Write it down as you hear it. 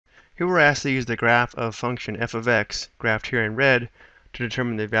Here we're asked to use the graph of function f of x, graphed here in red, to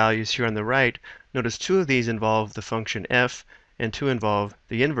determine the values here on the right. Notice two of these involve the function f, and two involve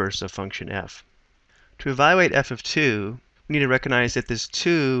the inverse of function f. To evaluate f of 2, we need to recognize that this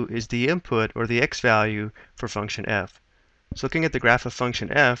 2 is the input, or the x value, for function f. So looking at the graph of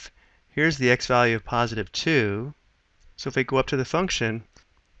function f, here's the x value of positive 2. So if we go up to the function,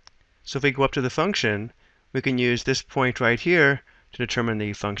 we can use this point right here to determine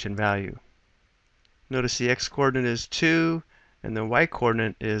the function value. Notice the x-coordinate is 2 and the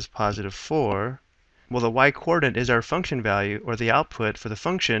y-coordinate is positive 4. Well, the y-coordinate is our function value, or the output for the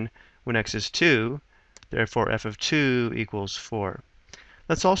function when x is 2. Therefore, f of 2 equals 4.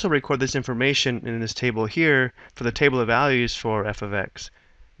 Let's also record this information in this table here for the table of values for f of x.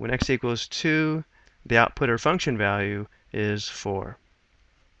 When x equals 2, the output or function value is 4.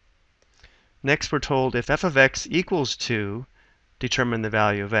 Next, we're told if f of x equals 2, determine the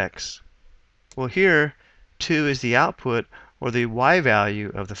value of x. Well, here, 2 is the output, or the y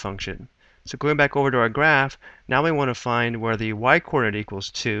value of the function. So going back over to our graph, now we want to find where the y-coordinate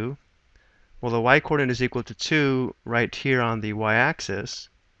equals 2. Well, the y-coordinate is equal to 2 right here on the y-axis.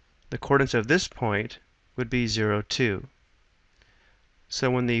 The coordinates of this point would be 0, 2.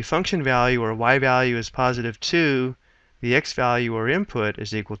 So when the function value, or y value, is positive 2, the x value, or input,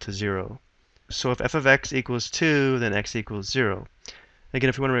 is equal to 0. So if f of x equals 2, then x equals 0. Again,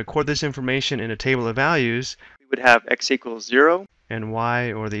 if we want to record this information in a table of values, we would have x equals 0, and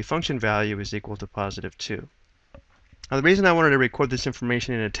y, or the function value, is equal to positive 2. Now, the reason I wanted to record this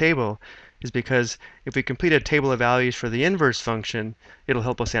information in a table is because if we complete a table of values for the inverse function, it'll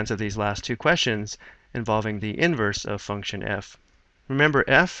help us answer these last two questions involving the inverse of function f. Remember,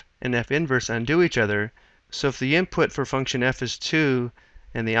 f and f inverse undo each other, so if the input for function f is 2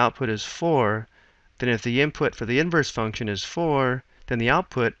 and the output is 4, then if the input for the inverse function is 4, then the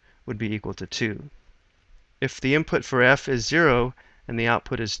output would be equal to 2. If the input for f is 0 and the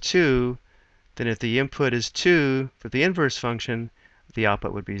output is 2, then if the input is 2 for the inverse function, the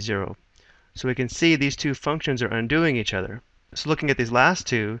output would be 0. So we can see these two functions are undoing each other. So looking at these last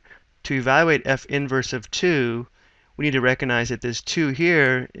two, to evaluate f inverse of 2, we need to recognize that this 2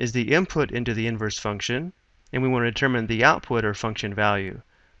 here is the input into the inverse function, and we want to determine the output, or function value.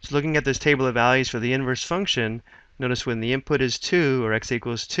 So looking at this table of values for the inverse function, notice when the input is 2, or x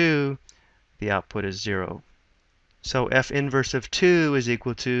equals 2, the output is 0. So f inverse of 2 is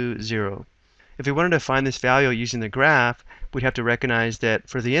equal to 0. If we wanted to find this value using the graph, we'd have to recognize that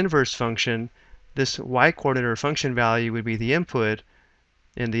for the inverse function, this y-coordinate, or function value, would be the input,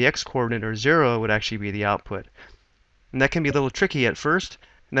 and the x-coordinate, or 0, would actually be the output. And that can be a little tricky at first,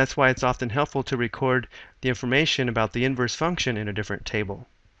 and that's why it's often helpful to record the information about the inverse function in a different table.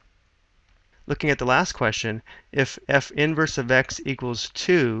 Looking at the last question, if f inverse of x equals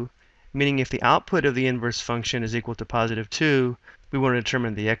 2, meaning if the output of the inverse function is equal to positive 2, we want to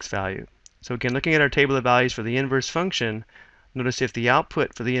determine the x value. So again, looking at our table of values for the inverse function, notice if the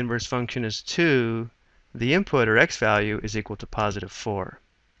output for the inverse function is 2, the input, or x value, is equal to positive 4.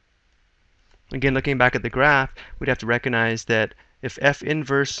 Again, looking back at the graph, we'd have to recognize that if f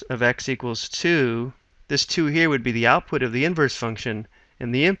inverse of x equals 2, this 2 here would be the output of the inverse function,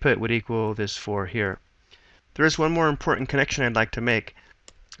 and the input would equal this 4 here. There is one more important connection I'd like to make.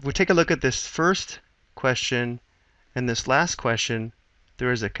 If we take a look at this first question and this last question,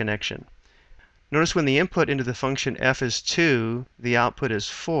 there is a connection. Notice when the input into the function f is 2, the output is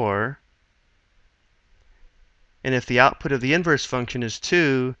 4. And if the output of the inverse function is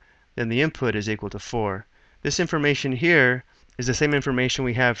 2, then the input is equal to 4. This information here is the same information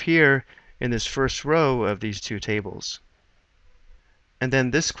we have here in this first row of these two tables. And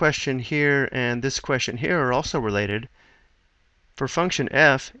then this question here and this question here are also related. For function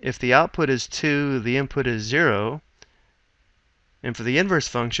f, if the output is 2, the input is 0. And for the inverse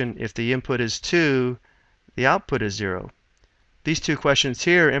function, if the input is 2, the output is 0. These two questions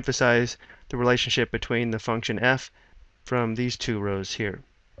here emphasize the relationship between the function f from these two rows here.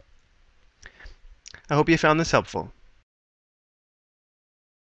 I hope you found this helpful.